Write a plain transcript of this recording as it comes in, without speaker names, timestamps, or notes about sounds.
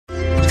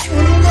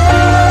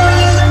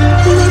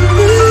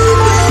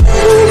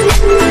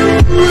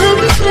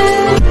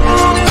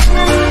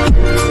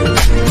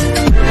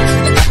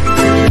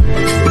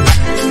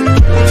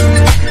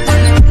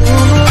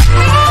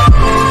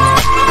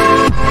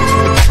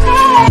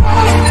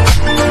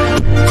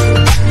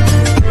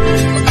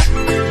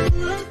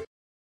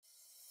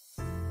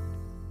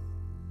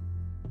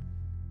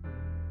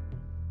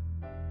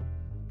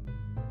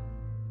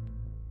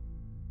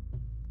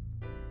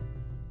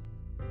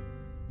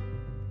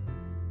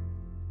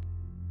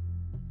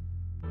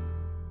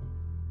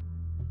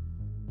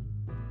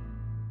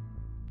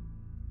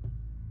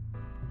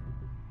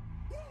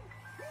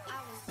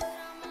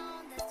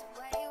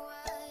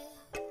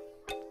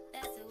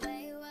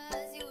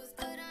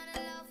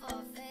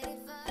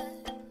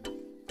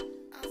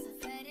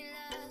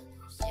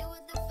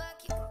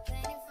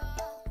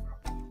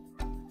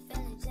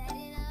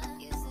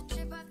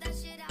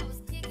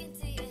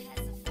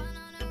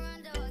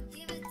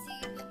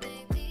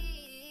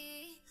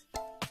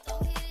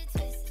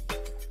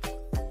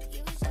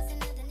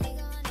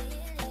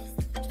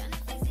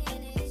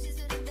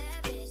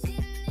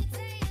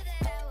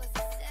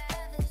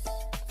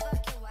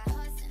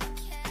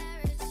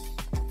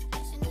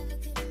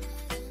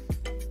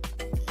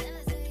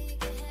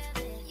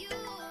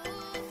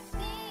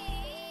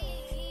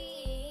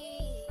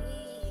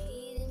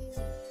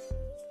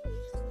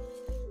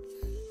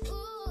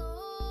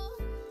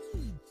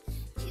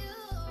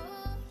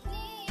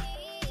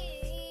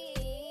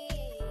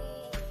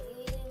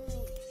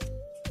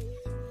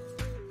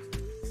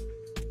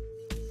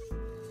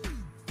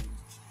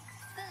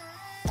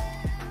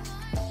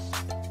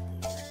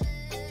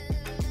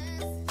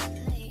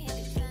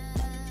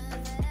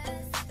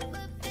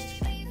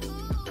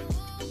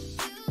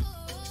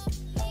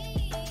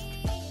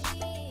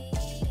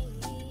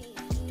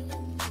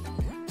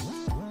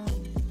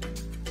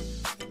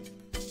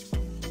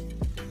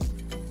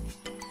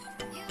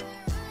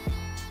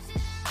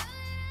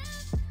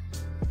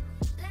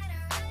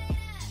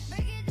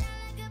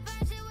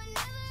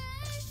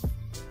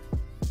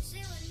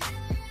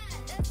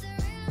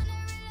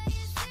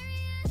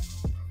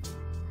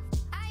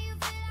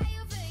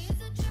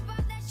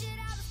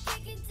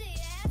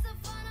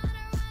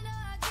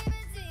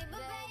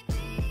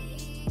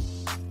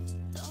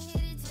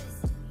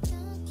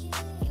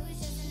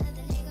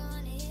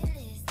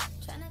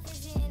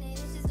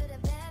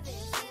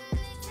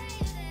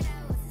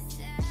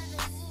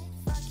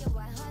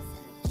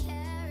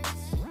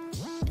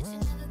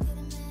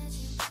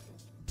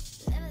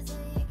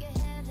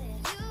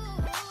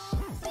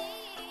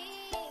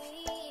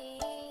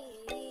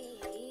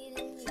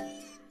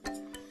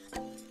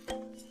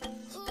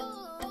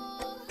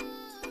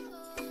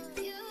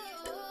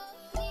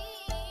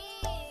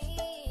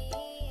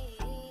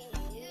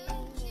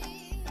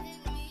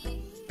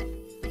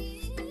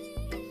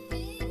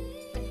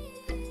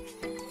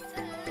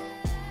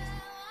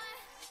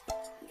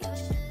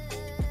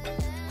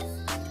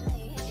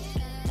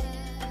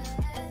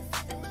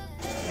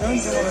I'm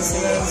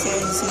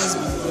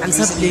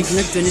not playing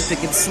not doing it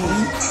back at sea.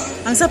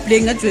 I'm not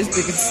playing not doing it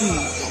back at sea.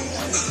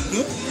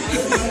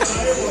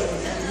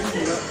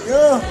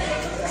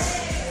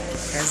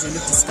 Guys, you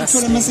look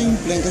disgusting.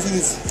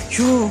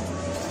 Sure.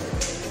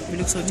 You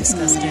look so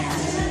disgusting.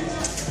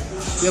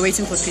 We're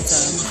waiting for pizza.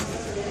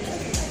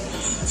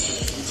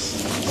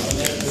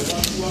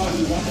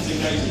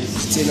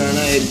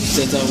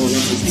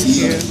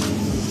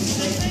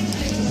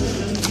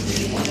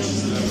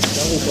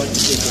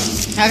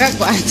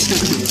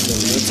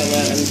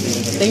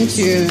 Thank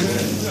you.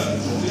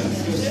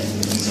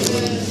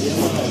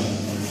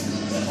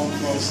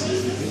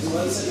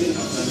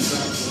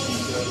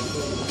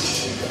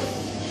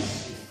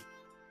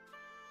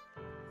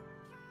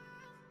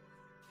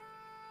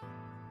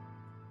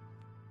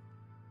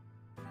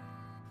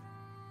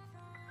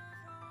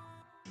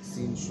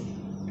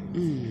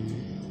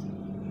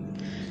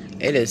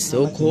 It is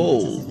so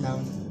cold.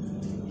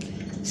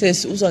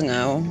 Says usa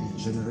ngawo.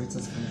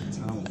 Generators come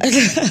town.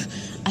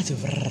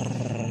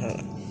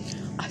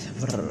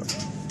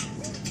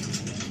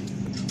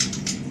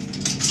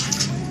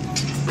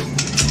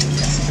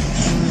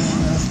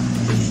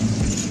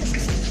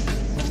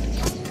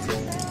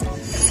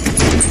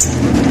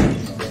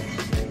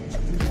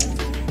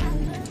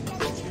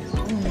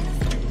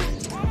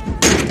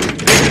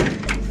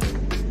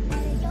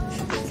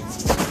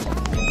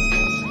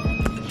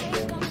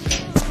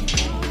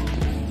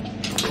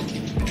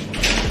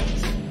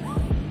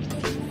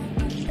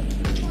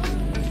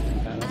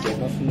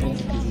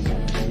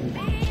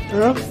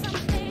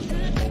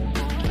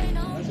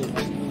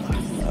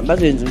 But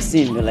when you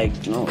see me,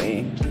 like, no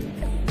way.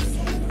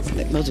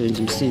 Like, but when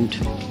you see me.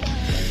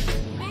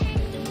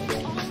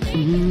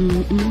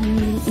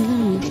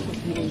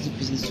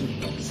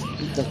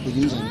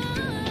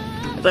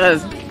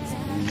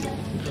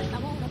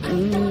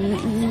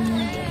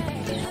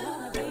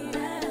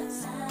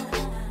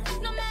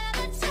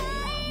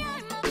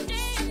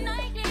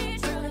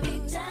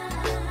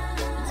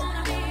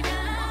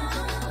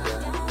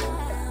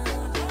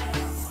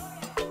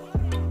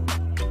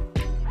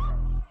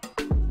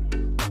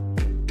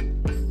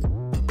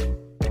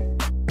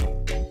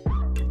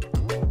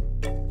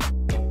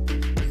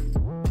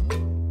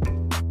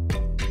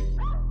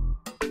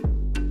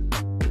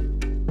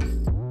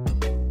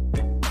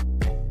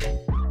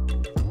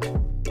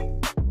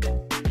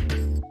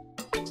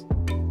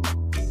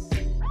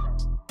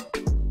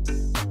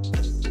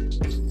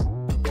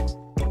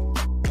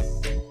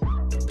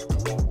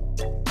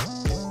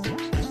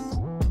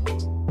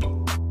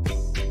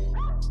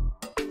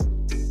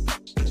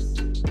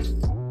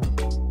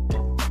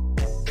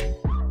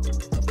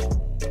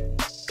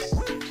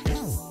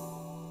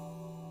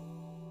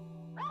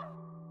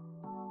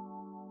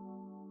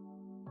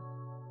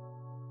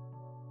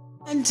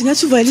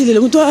 Ndingathuvalile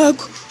lo muntu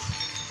wakho.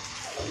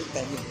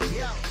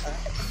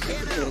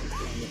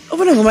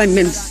 Ubona ngobani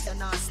mina?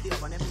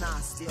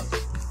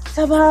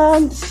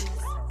 Sabantu.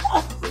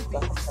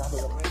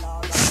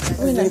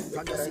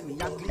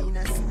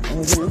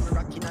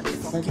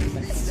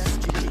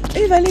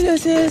 Ivalile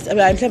sis. I'm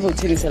mhlawumbe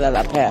ukuthengisela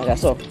lapha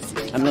so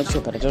I'm not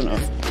sure but I don't know.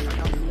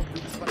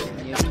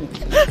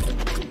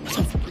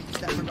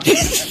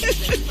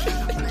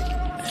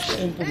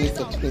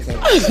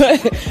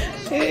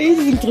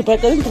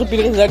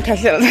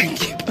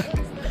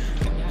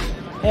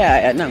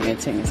 Yeah, now I'm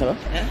getting it.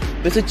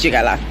 But it's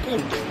jigala.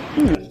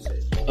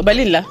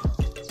 Balilla.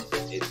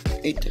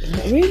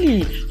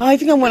 Really? I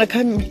think I'm gonna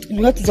come.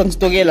 You have to some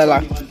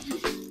stogela.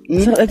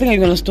 So I think I'm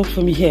gonna stop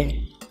for me here.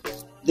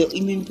 The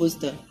immune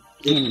booster.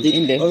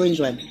 The orange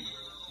one.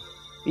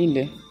 In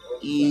there.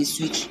 You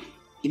switch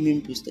immune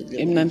booster.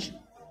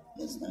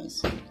 That's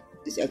nice.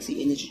 This is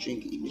actually energy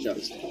drink.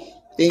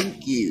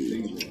 Thank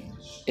you.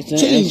 It's an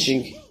energy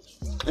drink.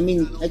 I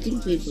mean, I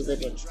didn't pay for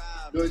that one.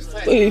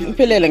 Okay.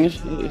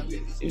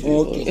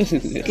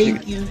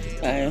 Thank you.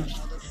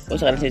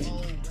 What's that?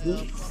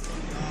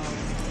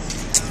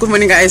 Good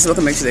morning, guys.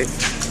 Welcome back today.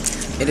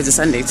 It is a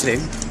Sunday today.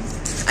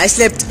 I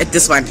slept at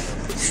this one,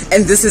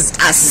 and this is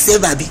us. Say,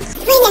 baby.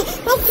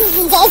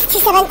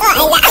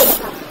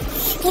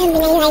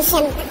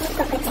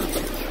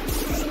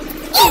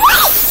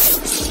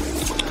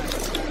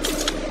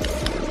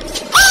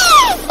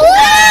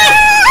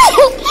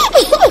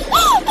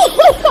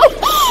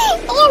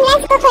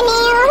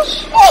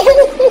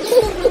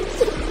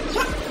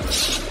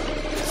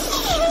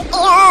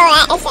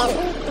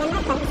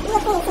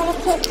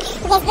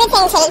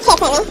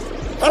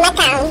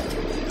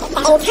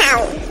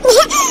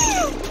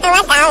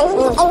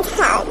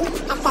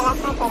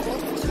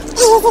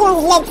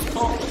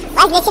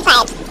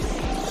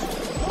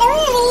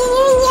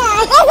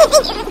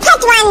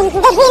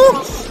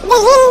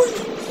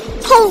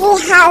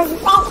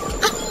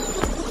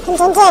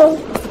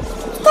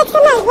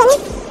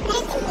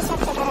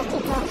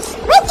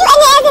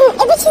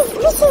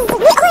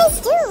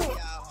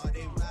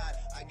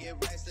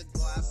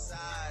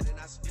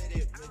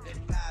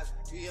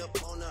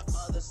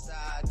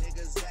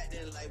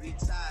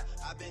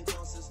 I've been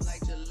gone since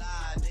like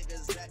July,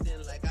 niggas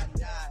acting like I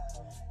died.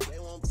 They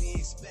won't be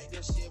expecting.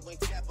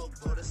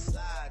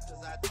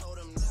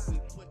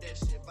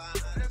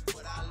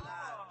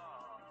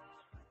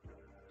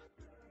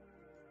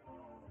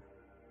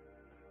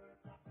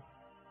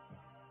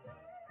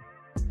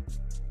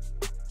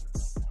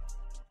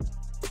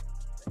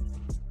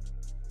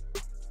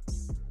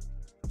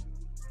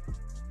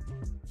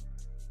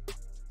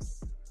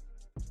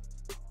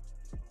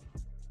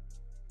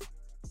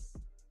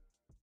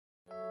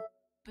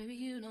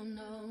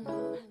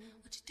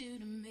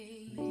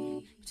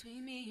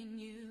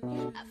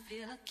 I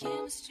feel a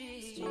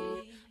chemistry.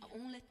 I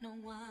won't let no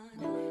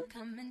one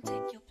come and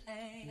take your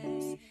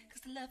place.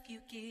 Cause the love you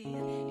give,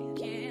 it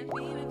can't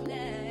be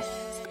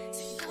replaced.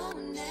 So no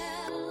one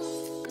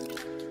else can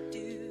like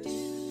you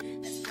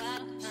do. That's why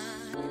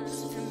I'm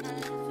spend my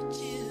life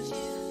with you. I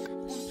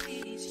wanna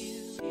please you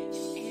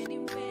in any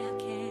way I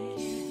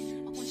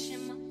can. I wanna share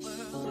my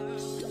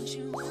world, don't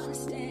you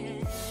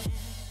understand?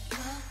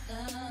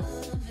 Your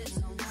love is a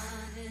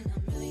one in a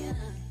million.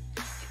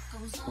 It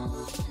goes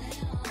on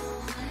and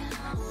on and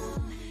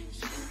on.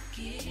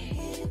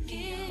 You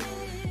give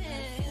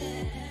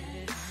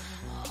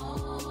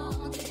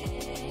all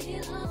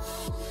day long.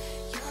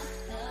 Your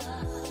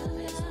love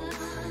is a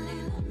one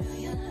in a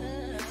million.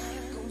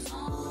 It goes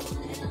on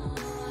and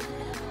on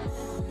and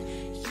on.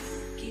 You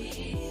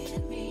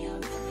give me a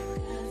really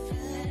good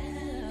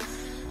feeling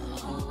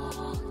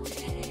all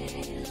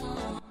day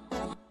long.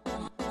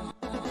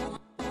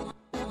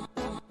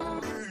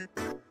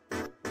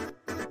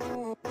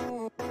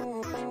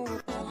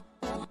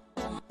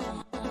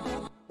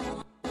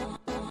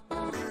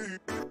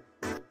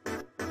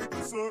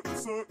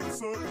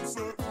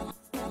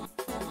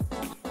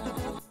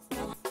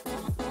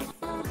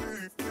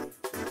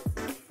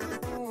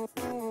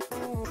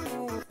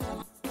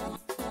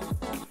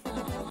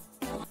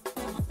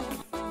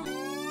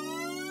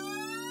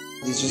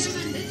 It's just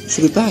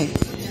should we buy?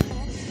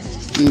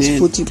 It's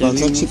 40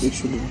 bucks, that's cheap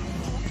actually.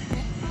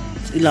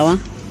 Ilawa.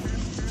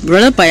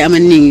 Brother buy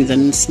amaning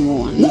than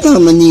small one. Not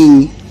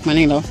maning.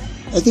 Maning law.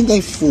 I think I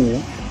have 4,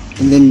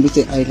 and then with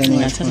the eyeliner.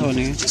 Yeah, that's one.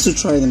 Just to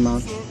try them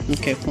out.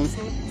 Okay, cool.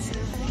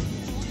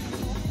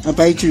 I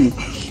buy 2.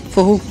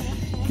 For who?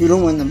 You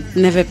don't want them?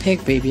 Never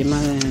pack, baby.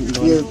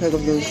 Yeah, a pack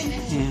of those.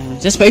 Yeah.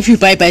 Just if you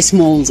buy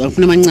smalls, like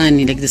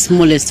the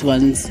smallest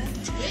ones.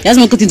 Yes,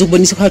 my cousin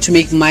to how to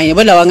make mine.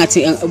 But I like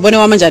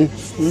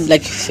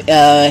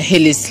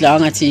Hillis,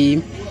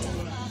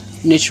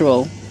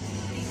 natural.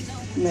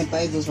 I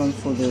buy those ones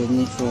for the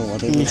natural or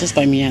whatever. Just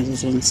buy me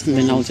those ones, and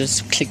then I'll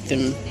just click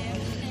them.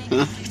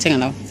 Take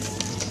it out.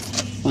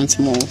 One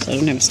small. I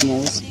don't have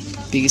smalls.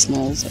 Big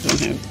smalls. I don't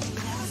have.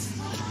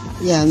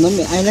 Yeah, no,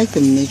 I like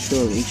them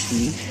natural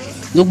actually.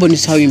 Nobody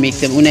knows how you make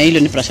them. When I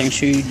learn the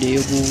show you, they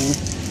go.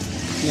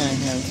 Yeah, I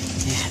have.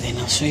 Yeah, then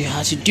I'll show you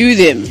how to do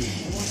them.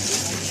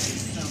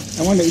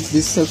 I wonder if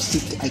this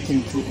substitute I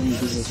can put on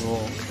this as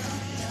well.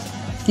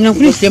 You know,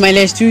 please clear my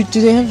lash. Do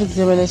they have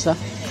clear my lash? Yeah.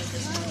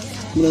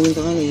 Do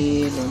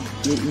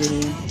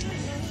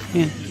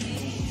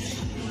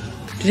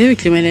they have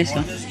clear my lash?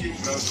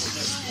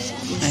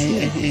 I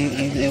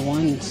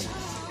want.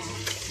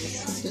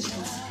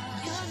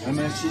 I'm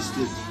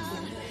assisted.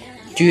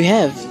 Do you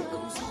have?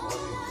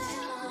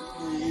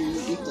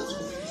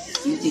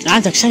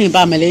 I'm actually I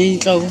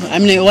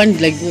want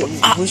like.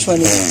 Which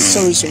one is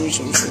it? Sorry.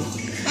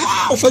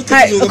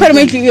 Hi, okay,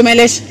 make you my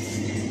lash.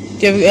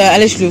 Do you have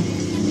eyelash glue?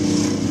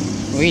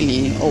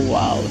 Really? Oh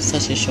wow,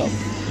 such a shop.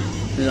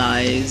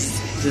 Lies.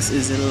 This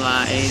is a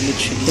lie,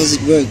 literally. Does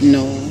it work?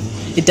 No.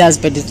 It does,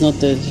 but it's not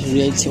the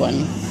reality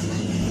one.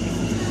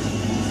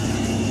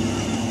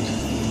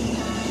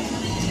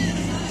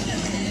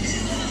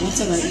 What's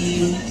about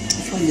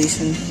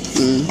foundation?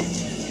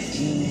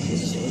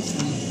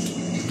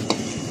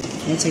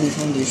 What's in the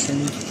foundation?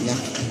 Yeah.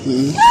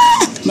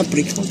 My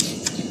brick.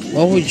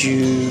 What would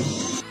you?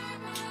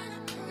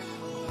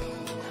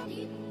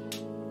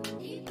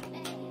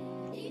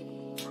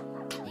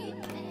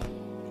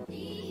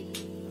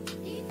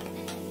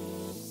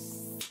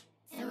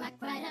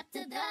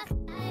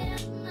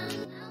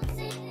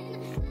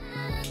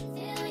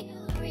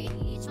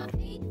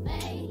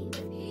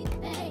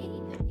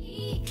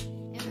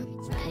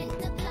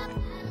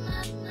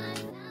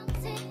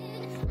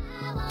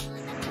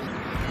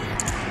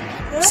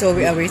 So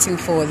we are waiting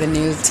for the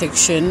nail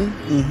section.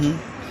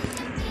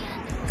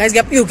 Guys,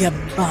 you get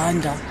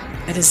banda.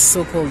 It is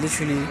so cold,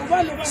 literally.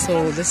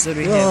 So this is what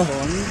we have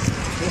on.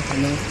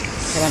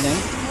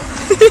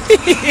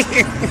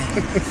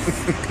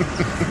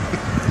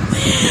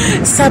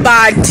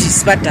 Sabati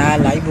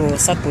spadala, ibo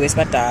sapo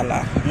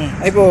spadala.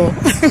 Ibo.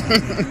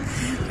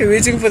 We're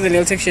waiting for the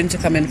nail section to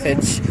come and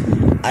fetch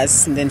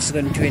us, and then she's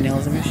going to do a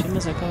nails. I'm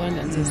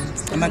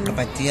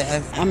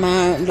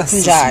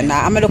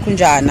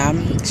lokunjana.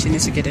 She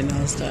needs to get her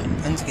nails done.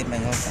 I need to get my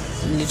nails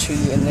done.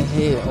 Literally, and the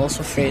hair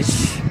also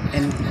fresh,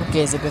 and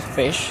okay, is a bit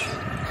fresh.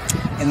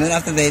 And then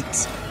after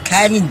that,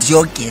 kind of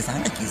jokes.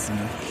 I'm not kissing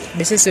you.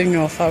 This is when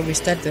we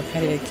start the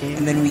party again,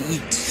 and then we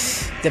eat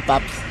the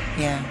pap.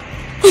 Yeah.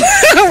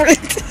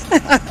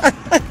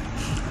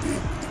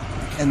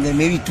 And then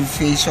maybe do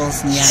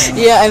facials.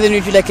 Yeah, and then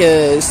we do like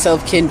a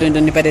self-care,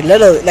 but a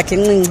little, like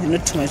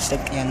not too much.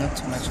 Like not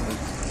too much of it.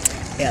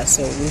 Yeah,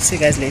 so we'll see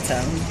you guys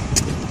later.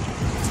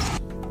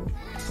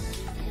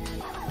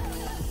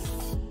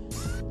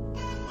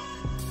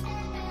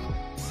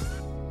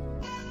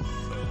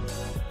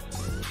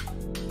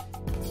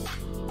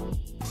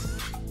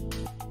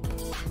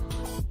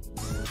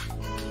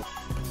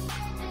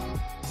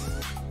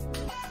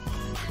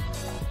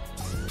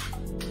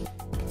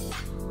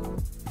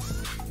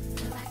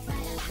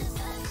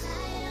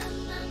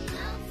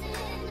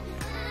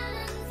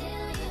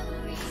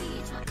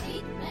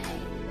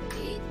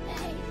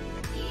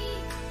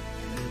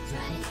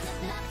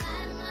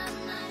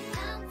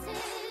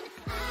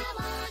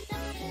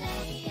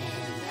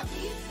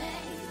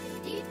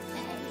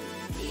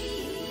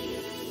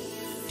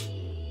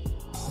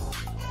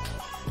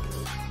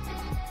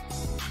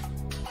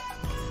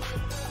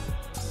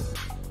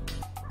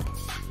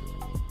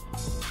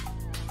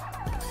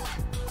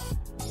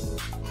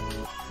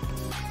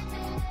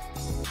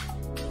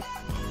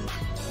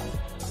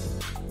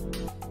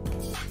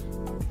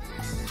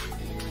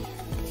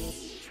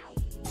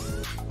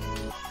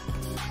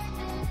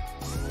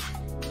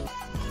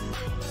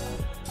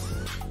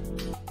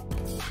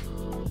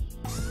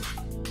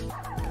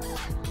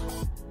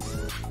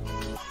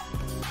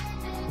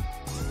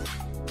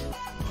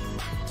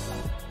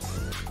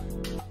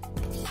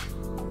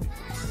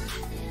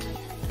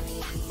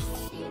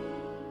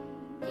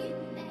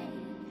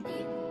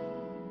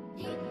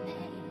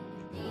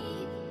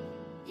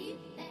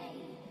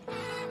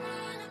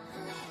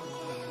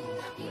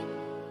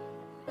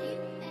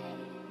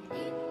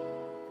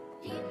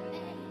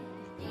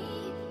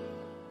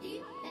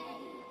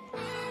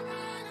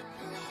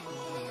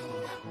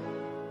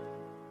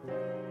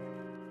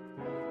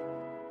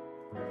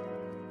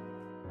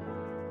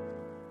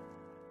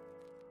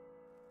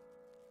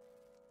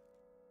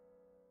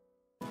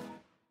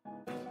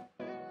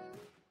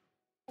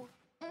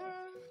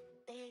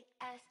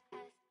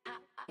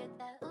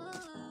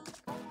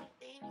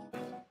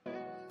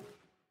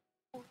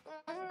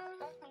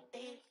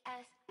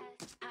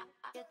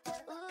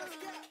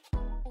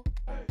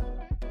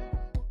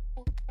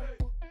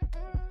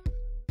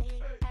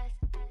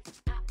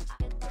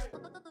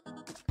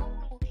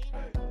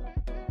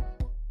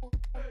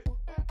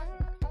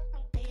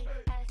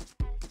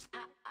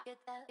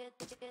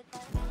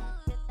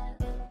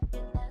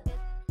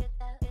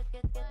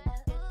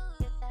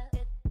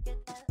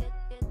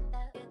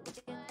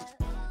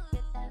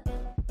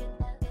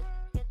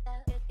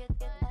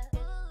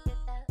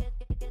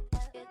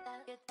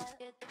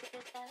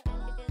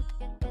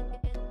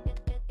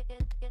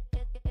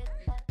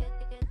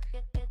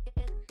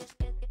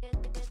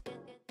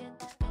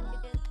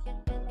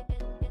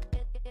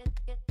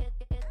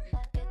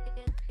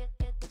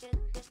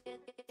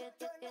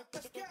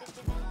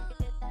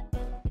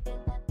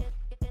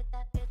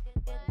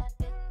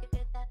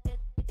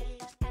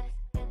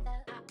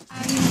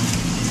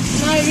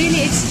 No,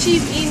 really, it's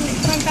cheap in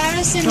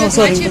comparison with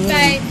what you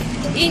pay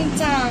in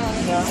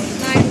town,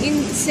 like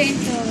in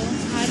Central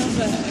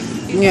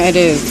Heidelberg. Yeah, it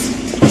is.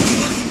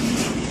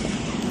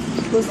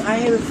 Because I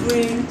have a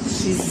friend,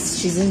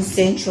 she's in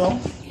Central.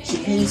 She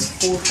pays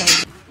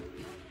 4,000.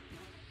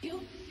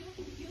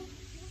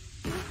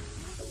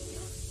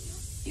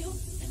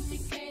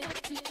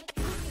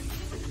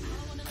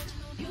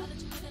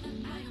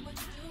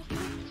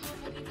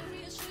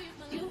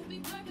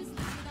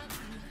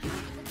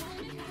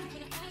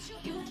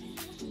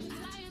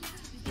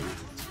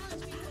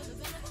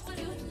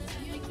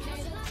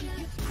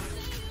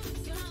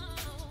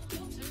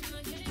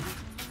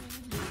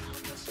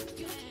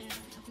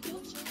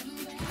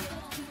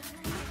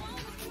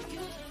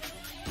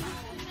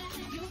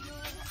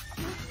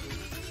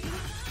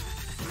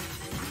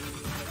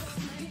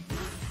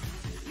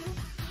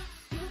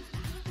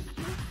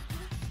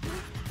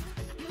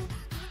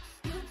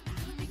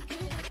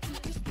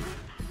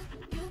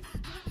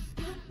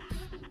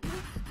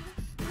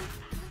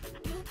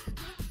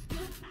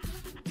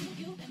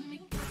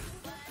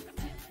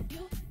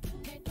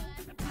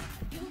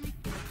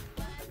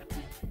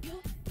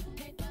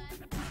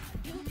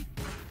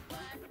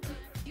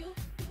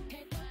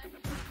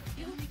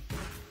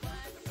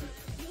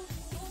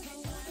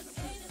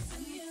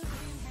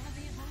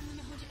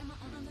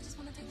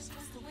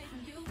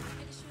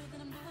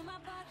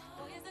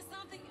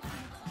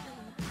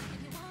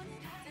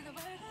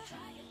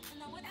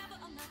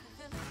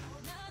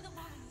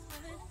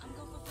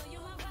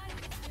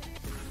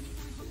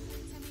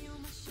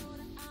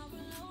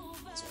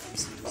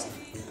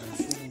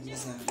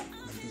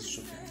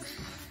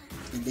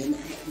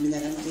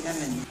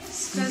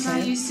 Because I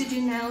used to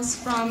do nails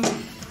from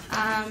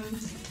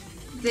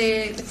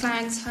the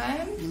client's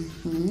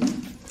home,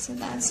 so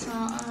that's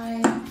how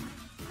I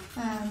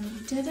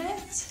did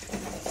it.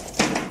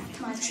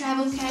 My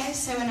travel case,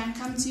 so when I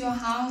come to your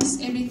house,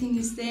 everything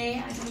is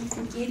there. I don't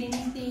forget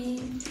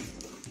anything.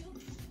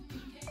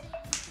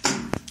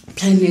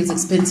 Plain nails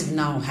expensive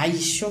now. Hi,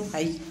 sure,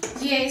 hi.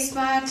 Yes,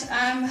 but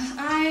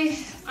I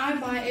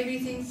buy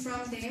everything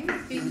from them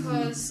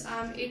because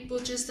it will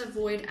just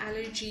avoid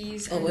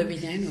allergies. Oh, every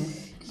day, no?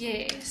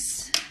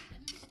 Yes.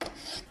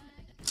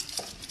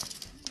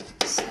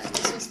 So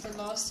this was the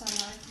last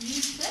time I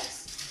used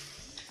this.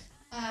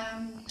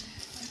 I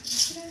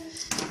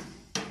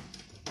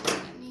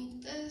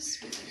need this.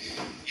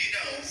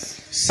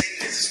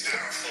 Satan is as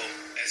powerful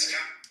as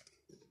God.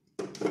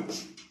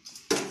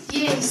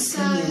 Yes,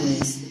 so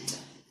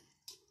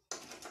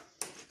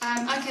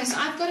okay, so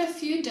I've got a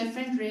few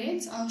different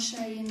reds. I'll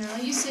show you now.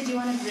 You said you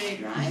wanted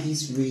red, right?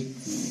 He's red.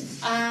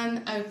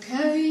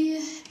 Okay,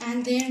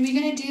 and then we're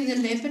gonna do the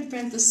leopard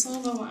print, the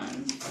silver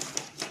one.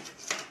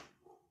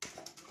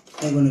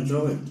 Are you gonna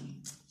draw it?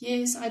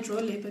 Yes, I draw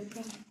leopard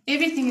print.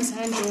 Everything is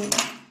hand drawn.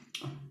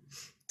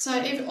 So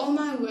all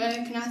my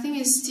work, nothing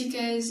is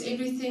stickers.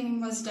 Everything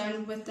was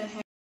done with the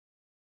hand.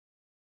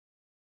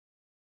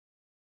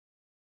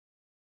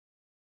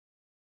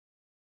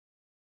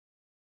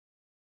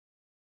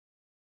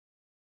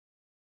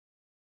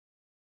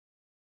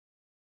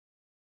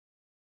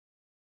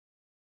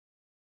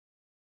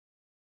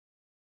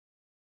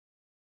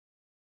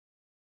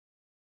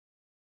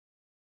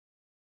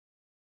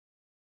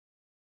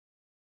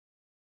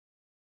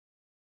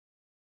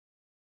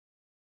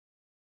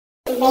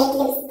 Red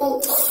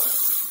lipstick,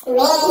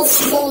 red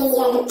shoes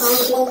on the back,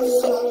 maybe,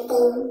 and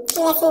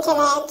everything. Listen to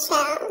that,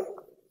 child.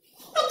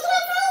 But can I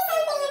tell you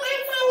something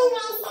about sounding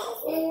racist?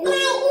 And I mean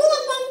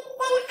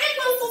it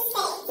with the utmost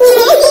respect.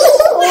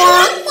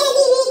 Yeah. I'm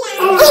gonna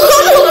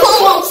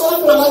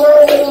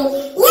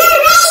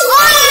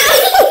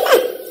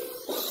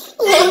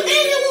be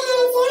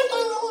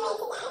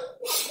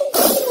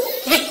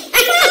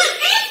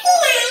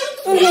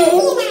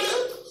rude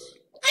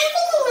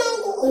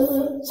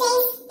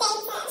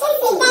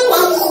now. You're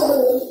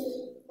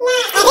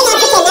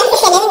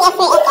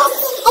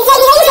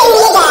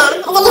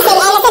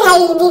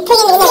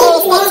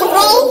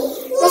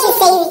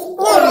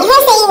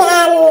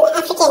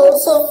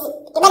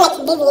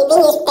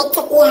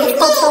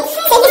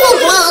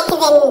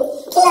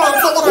racist!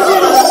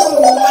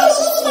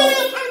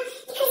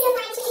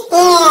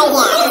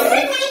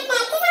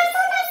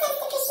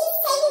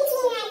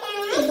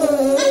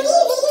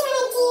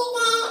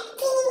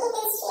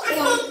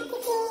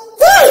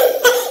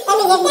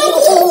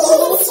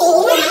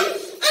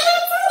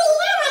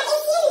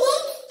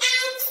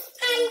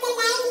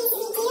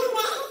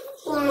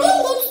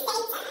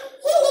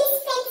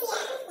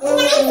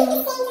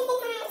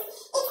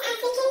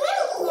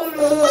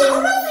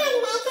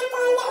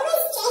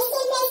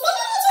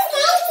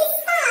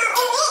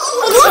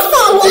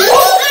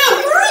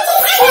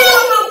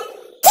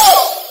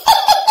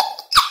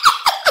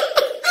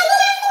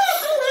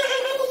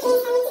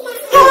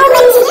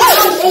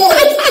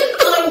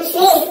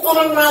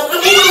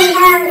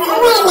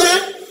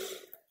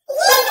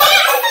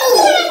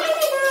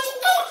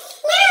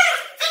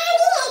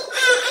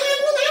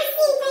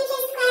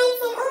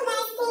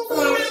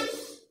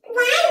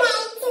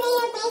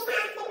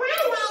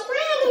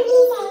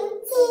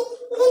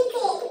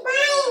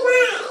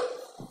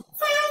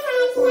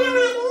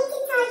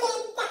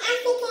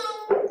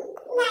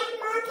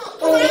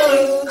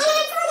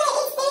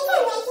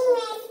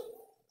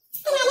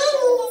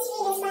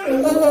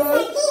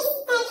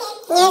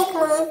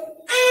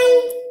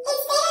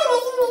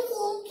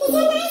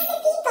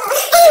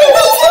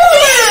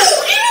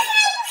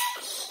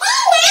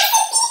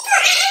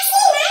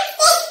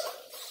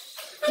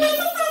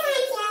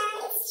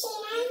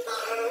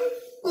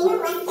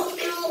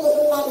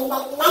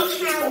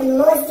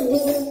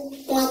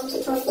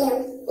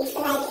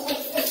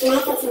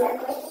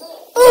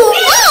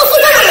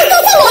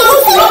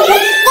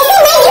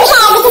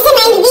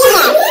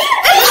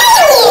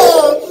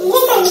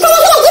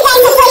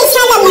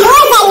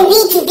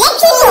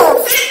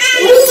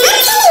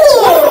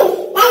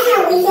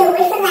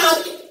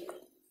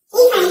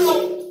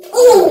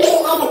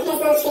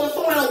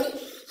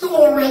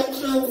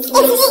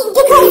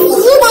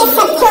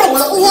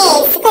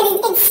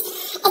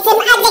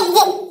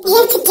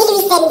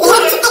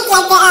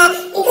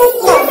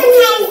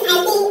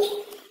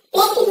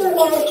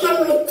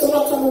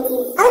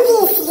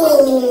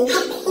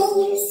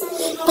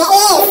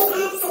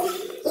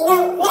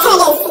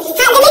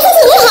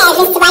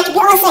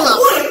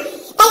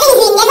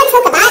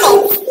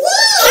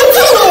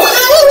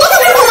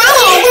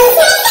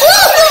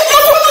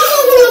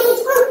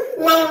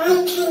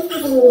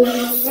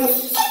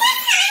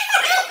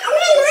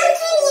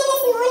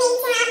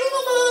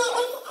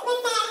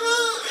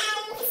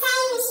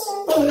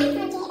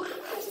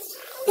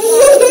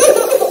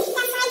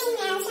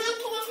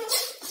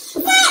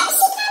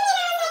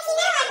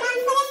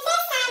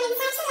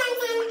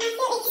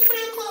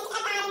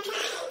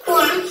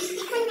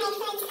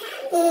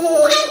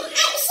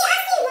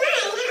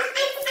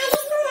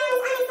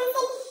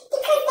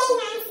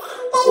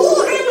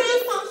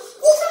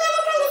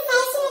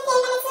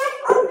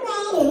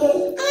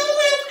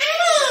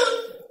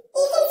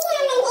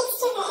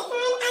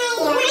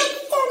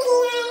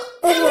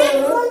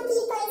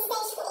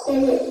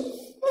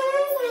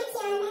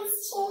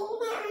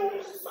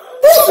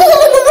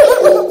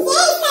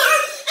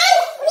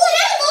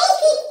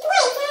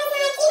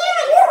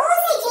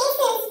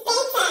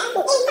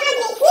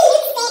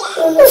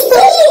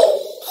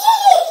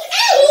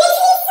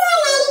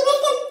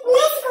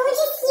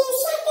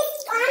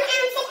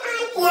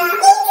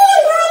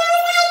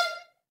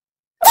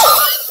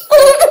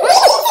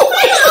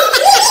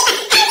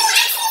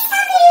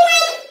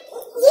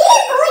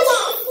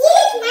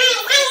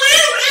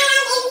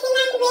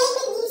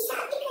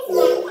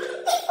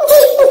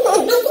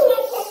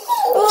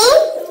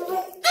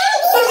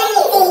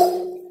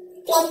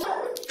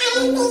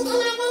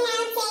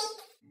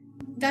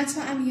 That's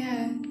why I'm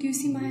here. Do you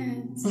see my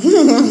hands?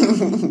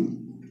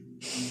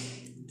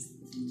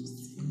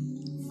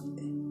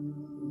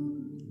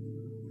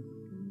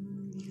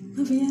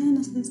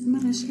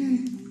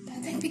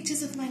 Don't take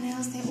pictures of my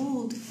nails, they're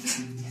old.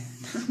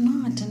 I'm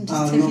not. I'm just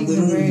No, taking they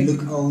the don't break.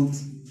 look old.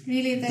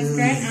 Really, they've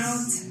grown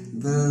out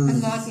a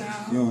lot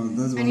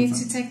now. I need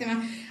to take them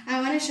out.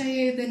 I want to show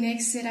you the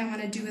next set I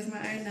want to do with my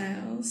own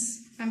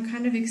nails. I'm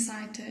kind of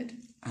excited.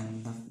 I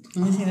love it.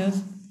 Let me see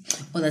this.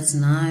 Oh, that's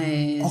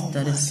nice. Oh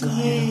that is so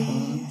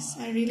beautiful. Yes,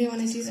 I really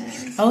want to do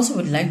that. I also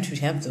would like to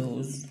have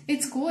those.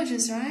 It's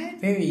gorgeous, right?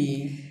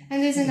 Very.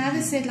 And there's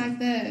another set like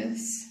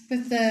this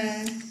with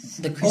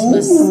The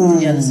Christmas. Oh.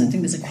 Yeah, I think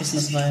there's a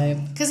Christmas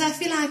vibe. because I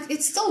feel like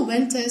it's still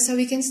winter, so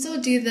we can still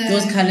do the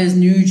Those colors,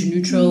 nude,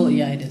 neutral.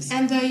 Yeah, it is.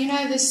 and the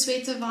the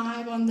sweater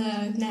vibe on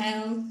the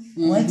nail.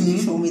 Why did you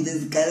show me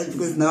this guy?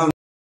 Because now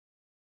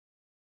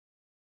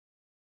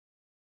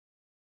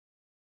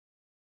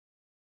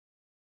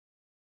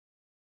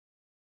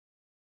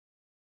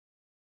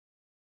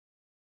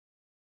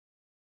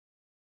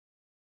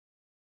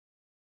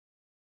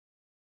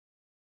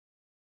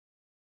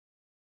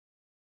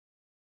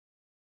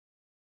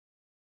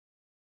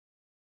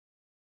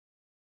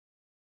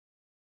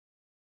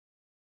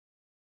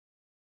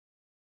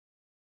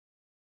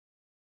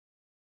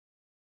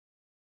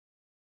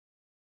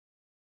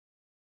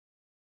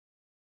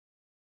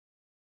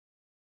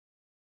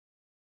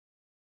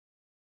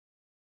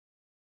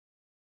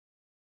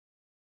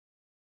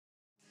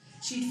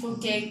she'd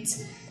forget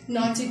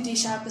not to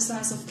dish up a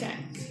slice of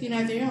cake. You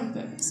know, very on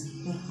purpose.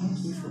 But how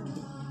do you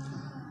forget?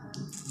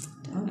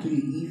 How do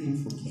you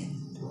even forget?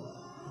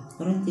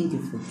 I don't think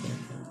you forget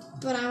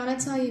that. But I want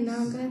to tell you now,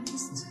 I'm going to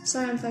just...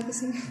 Sorry, I'm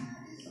focusing.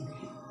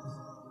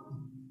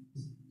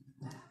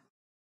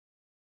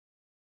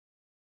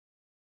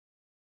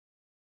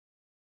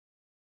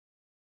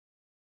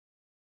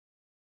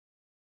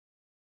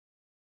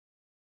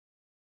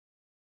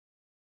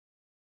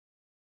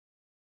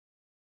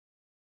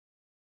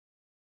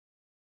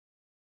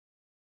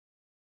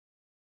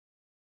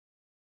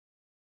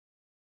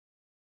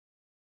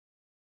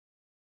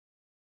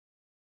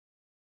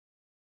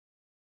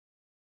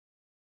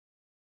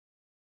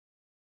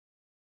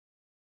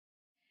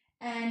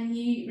 And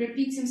he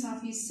repeats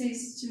himself. He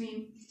says to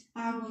me,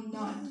 I will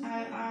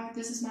not.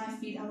 This is my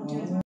feet. I will do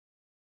it.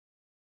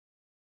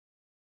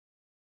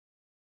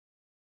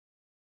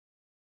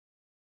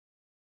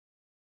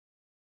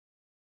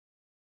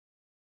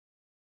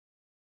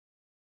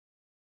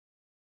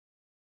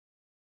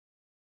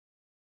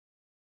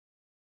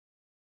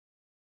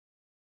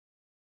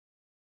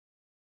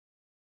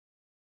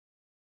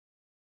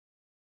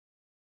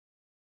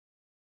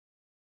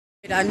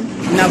 Done.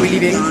 Now we're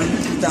leaving.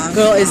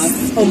 Girl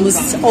is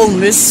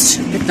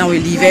almost, but now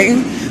we're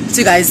leaving.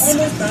 See you guys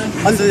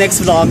on the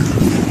next vlog.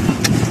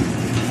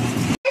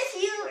 If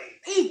you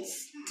eat,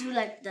 do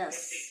like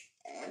this.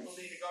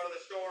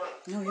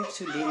 No, you have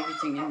to leave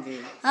everything in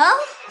there. Huh?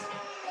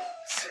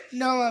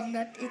 No, I'm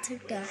not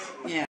eating that.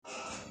 Yeah.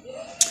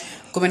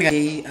 Come on,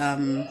 guys.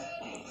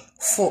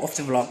 4 of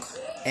the vlog,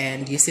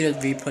 and yesterday was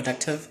very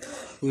productive.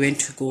 We went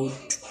to go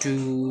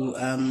do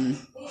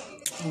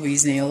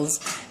Louise nails,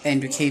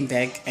 and we came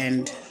back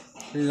and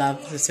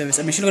love the service.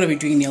 I'm actually gonna be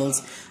doing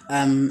nails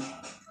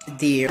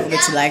there.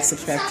 Forget to like,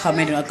 subscribe,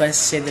 comment, and not gonna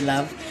share the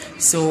love.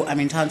 So I'm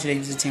in town today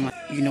visiting my,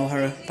 you know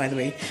her by the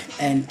way,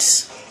 and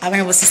I'm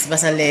gonna see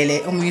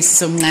Basalele. I'm using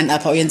some land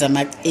up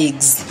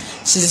eggs.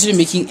 She's actually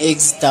making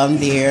eggs down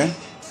there.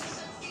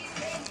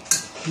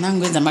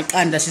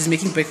 She's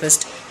making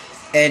breakfast,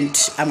 and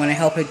I'm gonna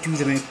help her do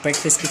the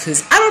breakfast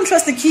because I don't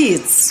trust the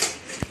kids.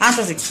 I don't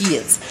trust the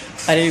kids.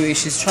 But anyway,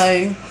 she's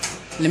trying.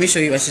 Let me show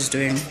you what she's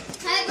doing.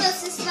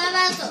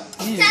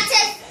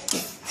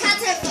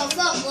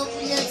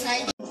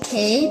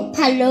 Okay,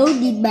 hello,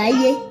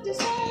 goodbye.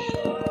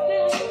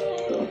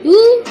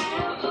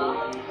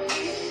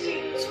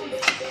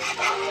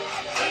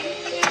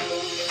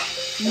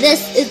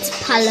 This is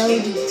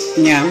palodi.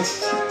 Yeah.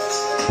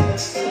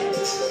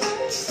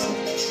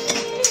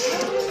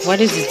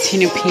 What is the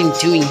tin pin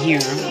doing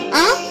here?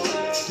 Huh?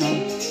 No.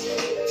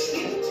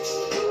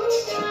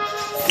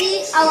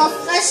 See our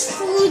fresh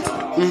food?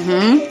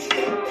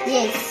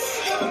 Yes.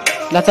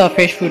 That's our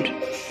fresh food.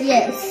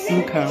 Yes.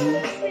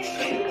 Okay.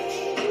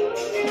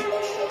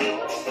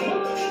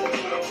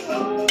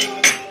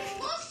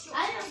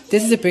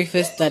 This is the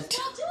breakfast that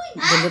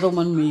the little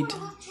one made.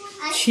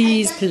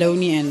 Cheese,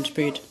 bologna, and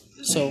bread.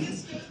 So,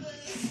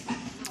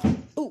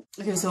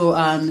 okay. So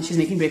she's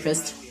making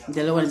breakfast.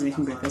 The other one is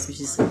making breakfast,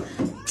 which is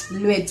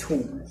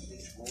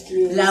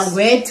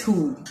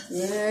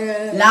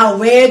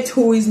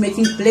Lawetu is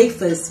making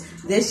breakfast.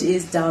 There she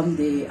is down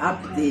there,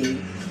 up there.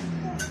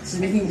 She's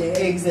making the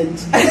eggs and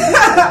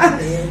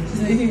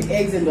she's making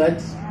eggs and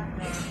what?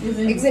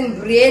 Eggs and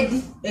bread.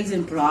 Eggs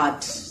and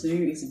bread. She's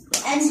making eggs and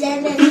bread. And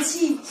then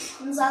tea.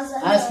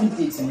 I speak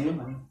it to you,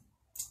 man.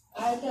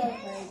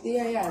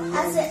 Yeah.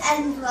 I said,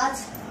 and what?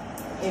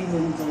 Eggs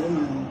and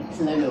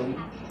lolo.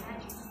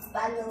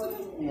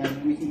 Yeah,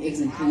 we're making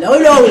eggs and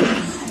lolo.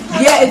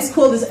 Yeah, it's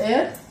called this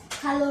air.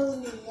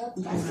 Palolo.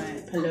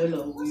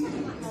 Palolo.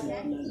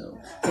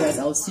 Guys,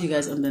 I'll see you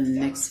guys on the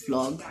next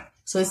vlog.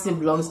 So this the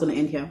vlog is gonna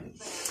end here.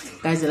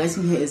 Guys, the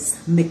lighting here is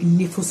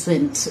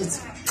magnificent. It's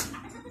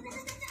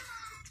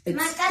I'll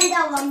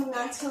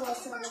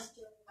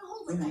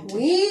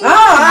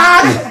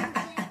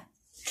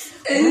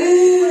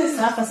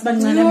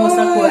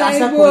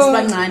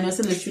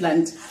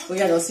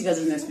see you guys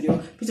in the next video.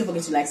 Please don't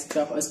forget to like,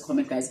 subscribe, also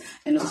comment, guys,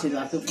 and also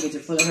don't forget to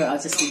follow her. I'll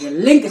just leave the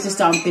link. It's just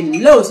down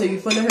below, so you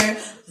follow her.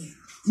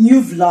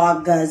 New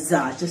vloggers,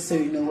 just so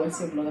you know. What's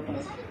your vlog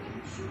about?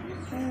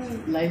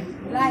 Life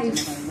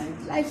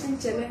in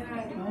general.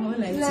 Oh,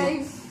 life in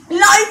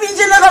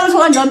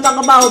general. Don't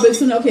talk about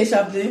it. Okay,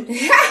 sharply.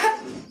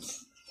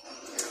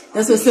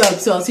 That's what's up.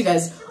 So I'll see you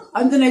guys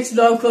on the next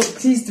vlog.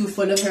 Please do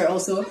follow her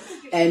also,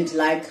 and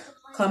like,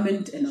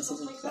 comment, and also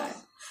subscribe.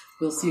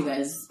 We'll see you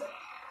guys.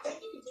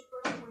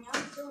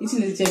 We'll see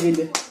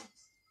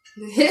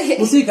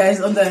you guys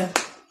on the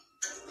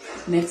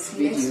next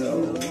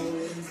video.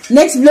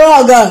 Next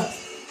vlog.